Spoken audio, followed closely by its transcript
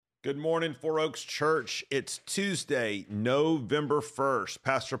Good morning, Four Oaks Church. It's Tuesday, November 1st.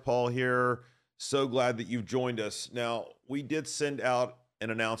 Pastor Paul here. So glad that you've joined us. Now, we did send out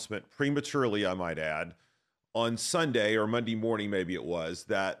an announcement prematurely, I might add, on Sunday or Monday morning, maybe it was,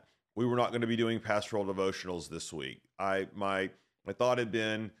 that we were not going to be doing pastoral devotionals this week. My thought had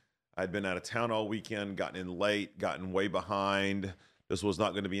been I'd been out of town all weekend, gotten in late, gotten way behind. Just was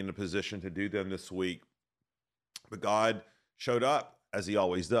not going to be in a position to do them this week. But God showed up as he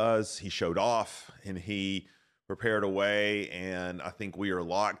always does. He showed off and he prepared a way. And I think we are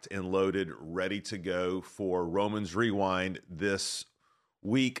locked and loaded, ready to go for Romans Rewind this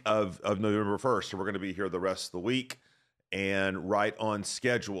week of November 1st. So we're going to be here the rest of the week and right on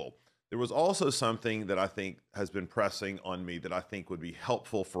schedule. There was also something that I think has been pressing on me that I think would be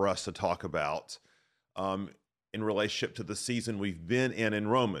helpful for us to talk about in relationship to the season we've been in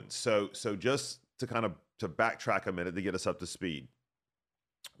Romans. So just to kind of to backtrack a minute to get us up to speed.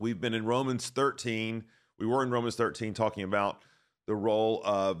 We've been in Romans 13. We were in Romans 13 talking about the role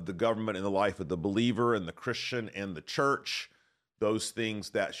of the government in the life of the believer and the Christian and the church, those things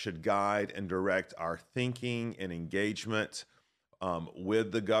that should guide and direct our thinking and engagement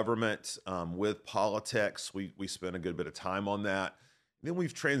with the government, with politics. We spent a good bit of time on that. Then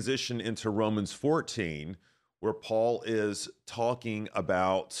we've transitioned into Romans 14, where Paul is talking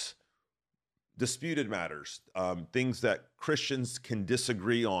about disputed matters, things that Christians can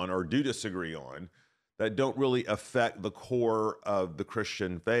disagree on or do disagree on that don't really affect the core of the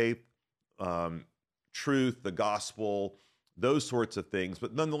Christian faith, truth, the gospel, those sorts of things,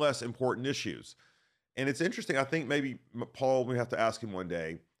 but nonetheless important issues. And it's interesting, I think maybe Paul, we have to ask him one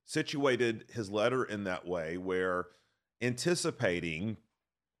day, situated his letter in that way where anticipating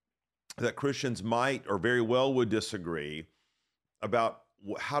that Christians might or very well would disagree about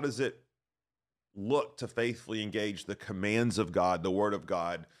how does it look to faithfully engage the commands of God, the word of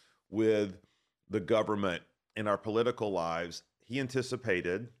God, with the government in our political lives. He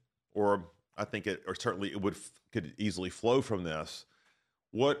anticipated, or I think it, or certainly it could easily flow from this.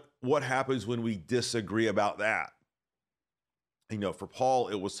 What happens when we disagree about that? You know, for Paul,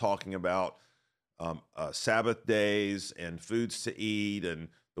 it was talking about Sabbath days and foods to eat and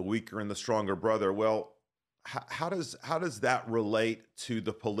the weaker and the stronger brother. Well, how does that relate to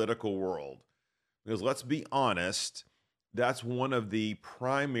the political world? Because let's be honest, that's one of the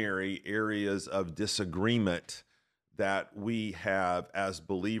primary areas of disagreement that we have as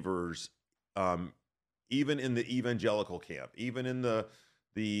believers, even in the evangelical camp, even in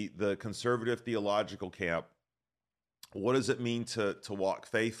the conservative theological camp. What does it mean to walk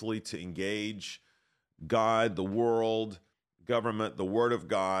faithfully, to engage God, the world, government, the Word of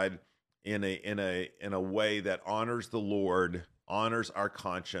God in a way that honors the Lord, honors our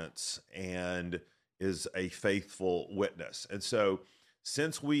conscience, and is a faithful witness? And so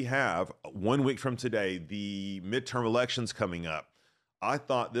since we have 1 week from today, the midterm elections coming up, I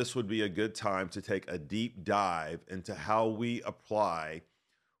thought this would be a good time to take a deep dive into how we apply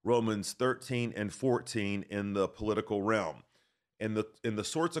Romans 13 and 14 in the political realm. And the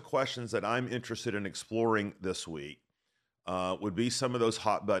sorts of questions that I'm interested in exploring this week would be some of those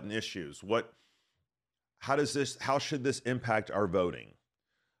hot button issues. How should this impact our voting?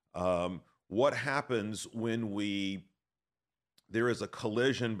 What happens when there is a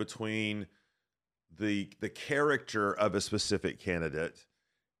collision between the character of a specific candidate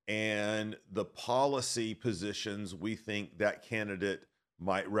and the policy positions we think that candidate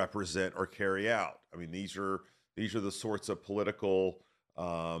might represent or carry out? I mean, these are the sorts of political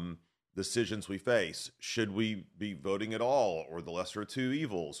decisions we face. Should we be voting at all, or the lesser of two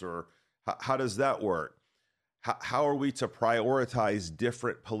evils, or how does that work? How are we to prioritize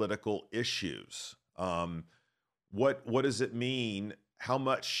different political issues? What does it mean? How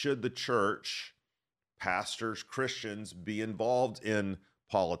much should the church, pastors, Christians be involved in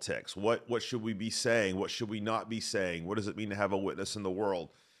politics? What should we be saying? What should we not be saying? What does it mean to have a witness in the world?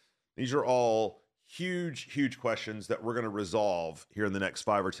 These are all huge questions that we're going to resolve here in the next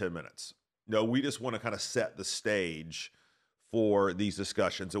 5 or 10 minutes. No, we just want to kind of set the stage for these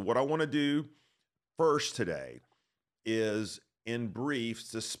discussions. And what I want to do first today is, in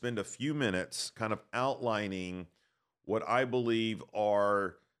brief, to spend a few minutes kind of outlining what I believe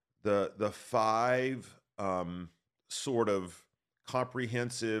are the 5 sort of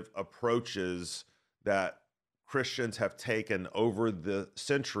comprehensive approaches that Christians have taken over the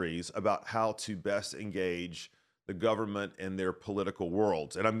centuries about how to best engage the government and their political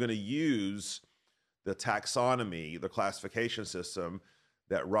worlds. And I'm going to use the taxonomy, the classification system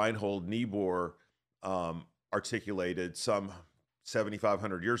that Reinhold Niebuhr articulated some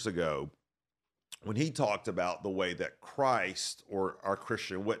 7,500 years ago when he talked about the way that Christ or our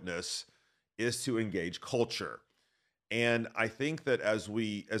Christian witness is to engage culture. And I think that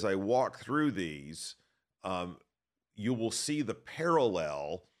as I walk through these, um, you will see the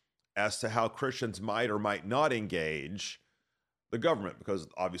parallel as to how Christians might or might not engage the government, because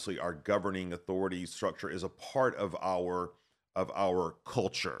obviously our governing authority structure is a part of our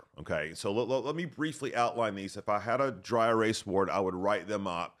culture. Okay, so let me briefly outline these. If I had a dry erase board, I would write them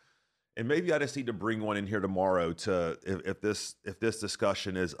up, and maybe I just need to bring one in here tomorrow to if this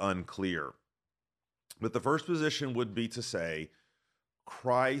discussion is unclear. But the first position would be to say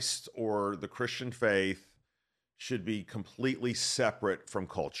Christ or the Christian faith should be completely separate from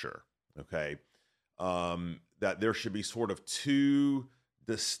culture. Okay, that there should be sort of two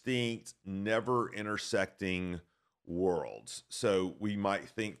distinct, never intersecting worlds. So we might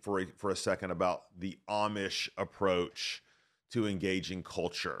think for a second about the Amish approach to engaging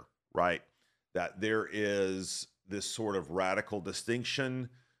culture, right? That there is this sort of radical distinction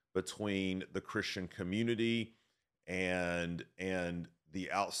between the Christian community and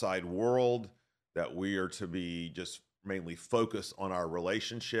the outside world, that we are to be just mainly focused on our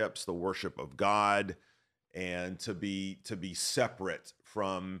relationships, the worship of God, and to be separate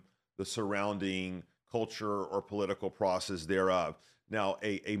from the surrounding culture or political process thereof. Now,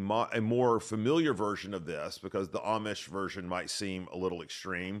 a more familiar version of this, because the Amish version might seem a little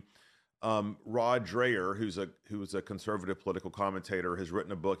extreme, Rod Dreher, who's a conservative political commentator, has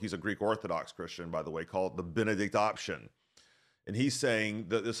written a book. He's a Greek Orthodox Christian, by the way, called The Benedict Option. And he's saying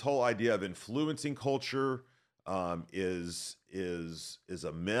that this whole idea of influencing culture is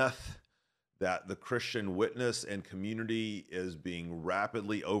a myth, that the Christian witness and community is being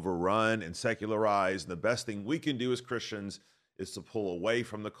rapidly overrun and secularized. And the best thing we can do as Christians is to pull away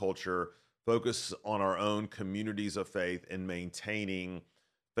from the culture, focus on our own communities of faith, and maintaining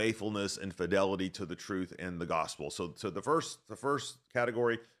faithfulness and fidelity to the truth and the gospel. So the first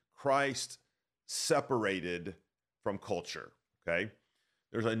category, Christ separated from culture. Okay.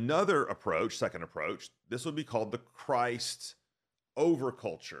 There's another approach, second approach. This would be called the Christ over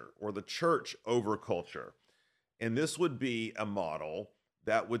culture, or the church over culture. And this would be a model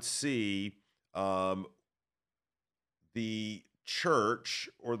that would see the church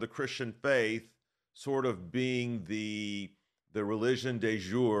or the Christian faith sort of being the religion de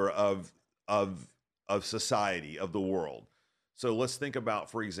jour of society, of the world. So let's think about,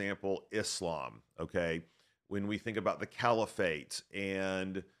 for example, Islam. Okay, when we think about the caliphate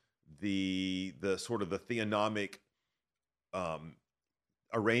and the sort of the theonomic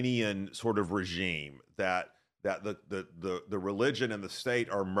Iranian sort of regime, that the religion and the state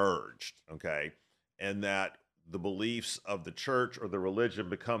are merged, okay, and that the beliefs of the church or the religion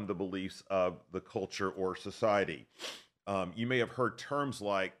become the beliefs of the culture or society. You may have heard terms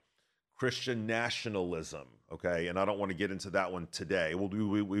like Christian nationalism, okay, and I don't want to get into that one today.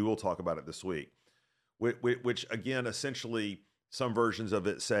 We will talk about it this week, which again, essentially, some versions of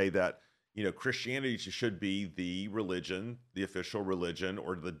it say that, you know, Christianity should be the religion, the official religion,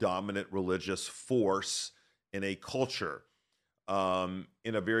 or the dominant religious force in a culture,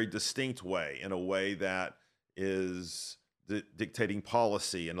 in a very distinct way, in a way that is dictating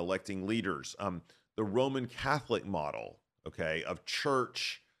policy and electing leaders. The Roman Catholic model, okay, of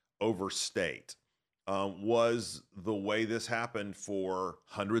church over state, was the way this happened for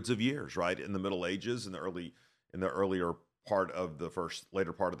hundreds of years, right? In the Middle Ages, in the earlier part of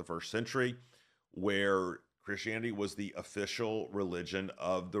later part of the first century, where Christianity was the official religion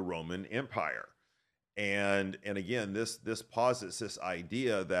of the Roman Empire. And again, this posits this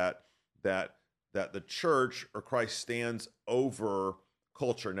idea that the church or Christ stands over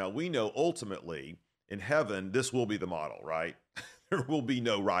culture. Now, we know ultimately in heaven, this will be the model, right? There will be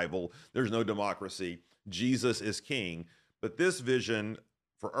no rival. There's no democracy. Jesus is king. But this vision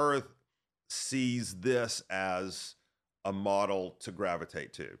for earth sees this as a model to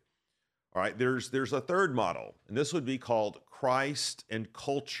gravitate to. All right, there's a third model, and this would be called Christ and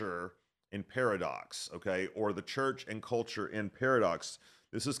culture in paradox, okay, or the church and culture in paradox.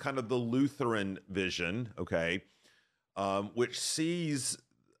 This is kind of the Lutheran vision, okay, which sees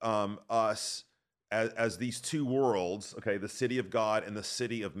us as these two worlds, okay, the city of God and the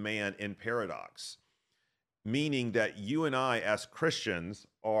city of man in paradox, meaning that you and I as Christians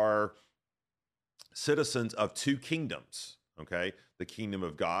are citizens of two kingdoms, okay, the kingdom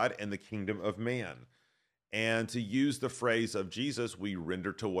of God and the kingdom of man. And to use the phrase of Jesus, we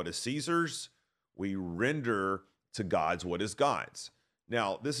render to what is Caesar's, we render to God's what is God's.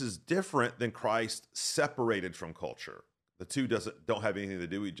 Now, this is different than Christ separated from culture. The two don't have anything to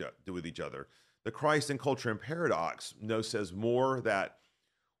do with each other. The Christ and culture in paradox says more that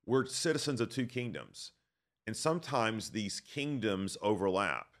we're citizens of two kingdoms. And sometimes these kingdoms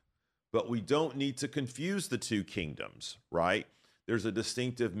overlap, but we don't need to confuse the two kingdoms, right? There's a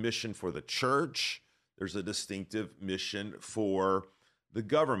distinctive mission for the church, there's a distinctive mission for the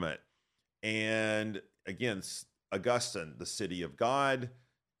government. And again, Augustine, the city of God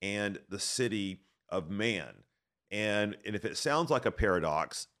and the city of man. And if it sounds like a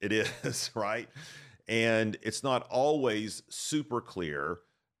paradox, it is, right? And it's not always super clear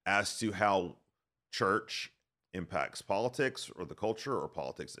as to how church impacts politics or the culture, or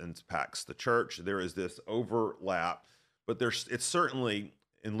politics impacts the church. There is this overlap, but it's certainly,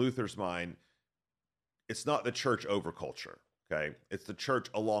 in Luther's mind, it's not the church over culture, okay? It's the church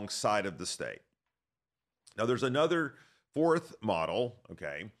alongside of the state. Now, there's another fourth model,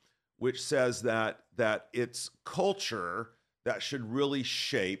 okay, which says that it's culture that should really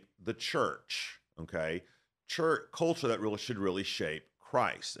shape the church, okay? Culture that should really shape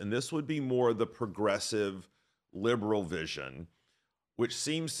Christ. And this would be more the progressive liberal vision, which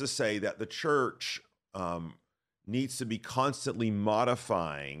seems to say that the church needs to be constantly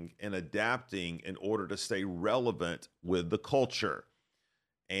modifying and adapting in order to stay relevant with the culture.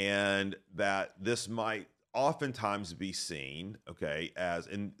 And that this might oftentimes be seen, okay,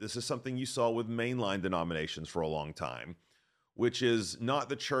 and this is something you saw with mainline denominations for a long time, which is not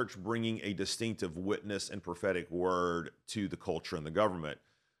the church bringing a distinctive witness and prophetic word to the culture and the government,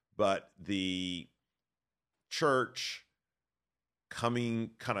 but the church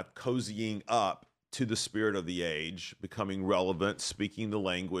coming, kind of cozying up to the spirit of the age, becoming relevant, speaking the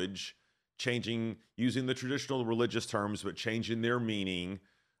language, changing, using the traditional religious terms, but changing their meaning.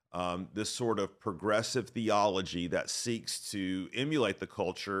 This sort of progressive theology that seeks to emulate the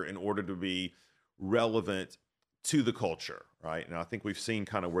culture in order to be relevant to the culture, right? And I think we've seen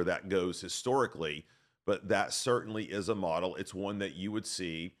kind of where that goes historically, but that certainly is a model. It's one that you would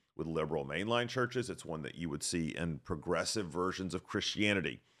see with liberal mainline churches. It's one that you would see in progressive versions of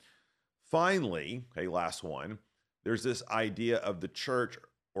Christianity. Finally, okay, last one, there's this idea of the church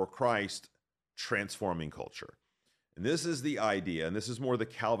or Christ transforming culture. And this is the idea, and this is more the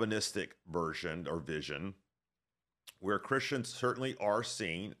Calvinistic version or vision, where Christians certainly are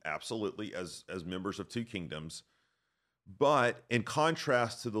seen absolutely as members of two kingdoms. But in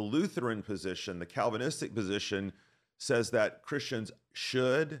contrast to the Lutheran position, the Calvinistic position says that Christians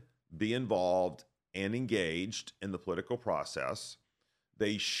should be involved and engaged in the political process.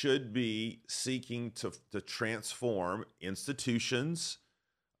 They should be seeking to transform institutions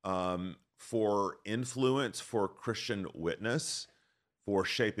for influence, for Christian witness, for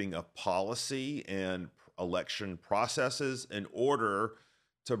shaping of policy and election processes in order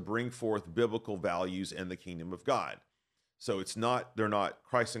to bring forth biblical values and the kingdom of God. So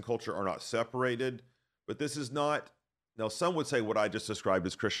Christ and culture are not separated, but this is not, now some would say what I just described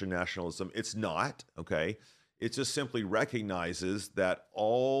as Christian nationalism. It's not, okay? It just simply recognizes that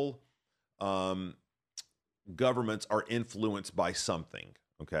all governments are influenced by something,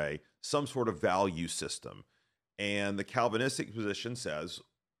 okay? Some sort of value system. And the Calvinistic position says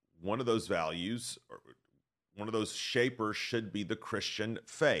one of those values, or one of those shapers, should be the Christian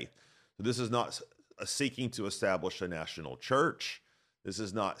faith. So this is not seeking to establish a national church. This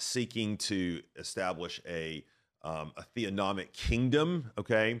is not seeking to establish a theonomic kingdom,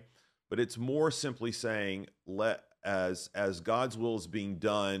 okay? But it's more simply saying, as God's will is being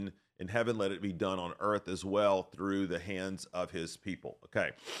done in heaven, let it be done on earth as well through the hands of his people.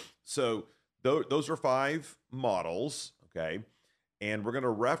 Okay, so those are 5 models, okay? And we're going to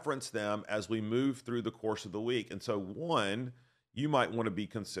reference them as we move through the course of the week. And so one, you might want to be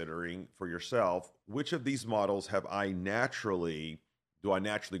considering for yourself, which of these models do I naturally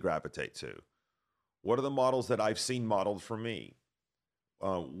gravitate to? What are the models that I've seen modeled for me?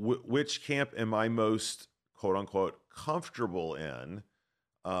 Which camp am I most, quote unquote, comfortable in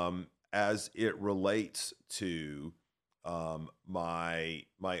as it relates to my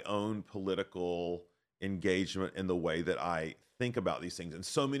own political engagement in the way that I think about these things? And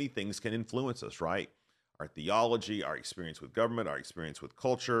so many things can influence us, right? Our theology, our experience with government, our experience with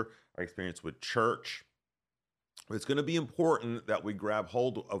culture, our experience with church. It's going to be important that we grab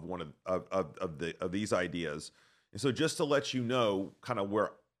hold of one of these ideas. And so just to let you know kind of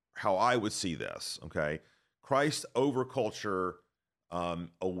how I would see this, okay? Christ over culture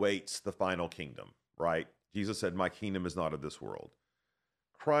awaits the final kingdom, right? Jesus said, my kingdom is not of this world.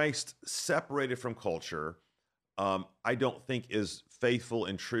 Christ separated from culture, I don't think is faithful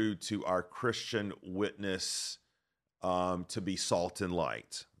and true to our Christian witness to be salt and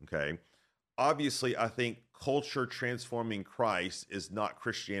light, okay? Obviously, I think culture transforming Christ is not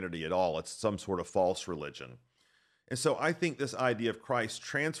Christianity at all. It's some sort of false religion. And so I think this idea of Christ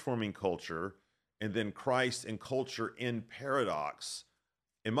transforming culture and then Christ and culture in paradox,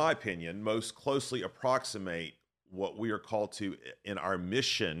 in my opinion, most closely approximate what we are called to in our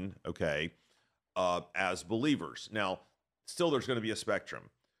mission, okay, as believers. Now, still there's going to be a spectrum,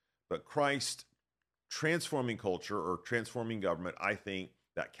 but Christ transforming culture or transforming government, I think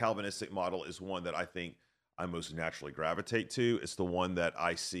that Calvinistic model is one that I think I most naturally gravitate to. It's the one that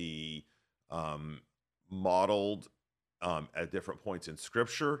I see modeled at different points in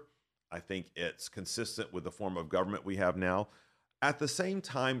Scripture. I think it's consistent with the form of government we have now. At the same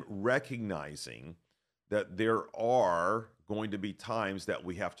time, recognizing that there are going to be times that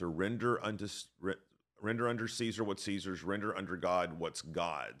we have to render unto Caesar what's Caesar's, render under God what's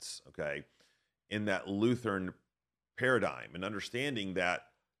God's, okay? In that Lutheran paradigm, and understanding that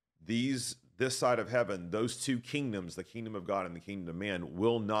this side of heaven, those two kingdoms, the kingdom of God and the kingdom of man,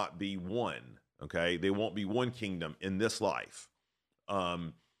 will not be one, okay? They won't be one kingdom in this life.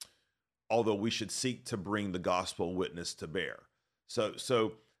 Although we should seek to bring the gospel witness to bear.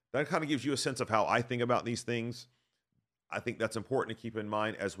 So that kind of gives you a sense of how I think about these things. I think that's important to keep in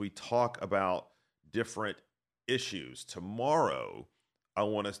mind as we talk about different issues. Tomorrow, I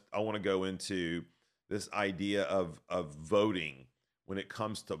want to go into this idea of voting when it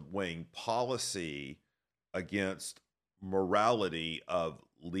comes to weighing policy against morality of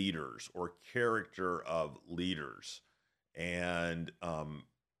leaders or character of leaders. And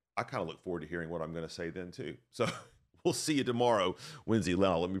I kind of look forward to hearing what I'm going to say then too. So we'll see you tomorrow, Wednesday.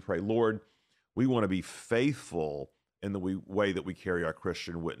 Now, let me pray. Lord, we want to be faithful in the way that we carry our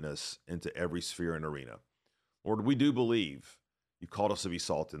Christian witness into every sphere and arena. Lord, we do believe you've called us to be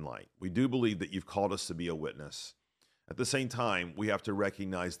salt and light. We do believe that you've called us to be a witness. At the same time, we have to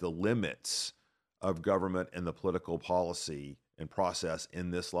recognize the limits of government and the political policy and process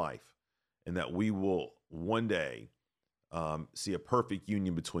in this life, and that we will one day see a perfect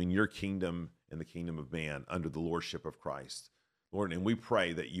union between your kingdom and the kingdom of man under the lordship of Christ. Lord, and we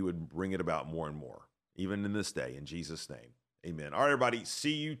pray that you would bring it about more and more, even in this day, in Jesus' name. Amen. All right, everybody,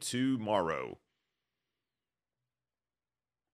 see you tomorrow.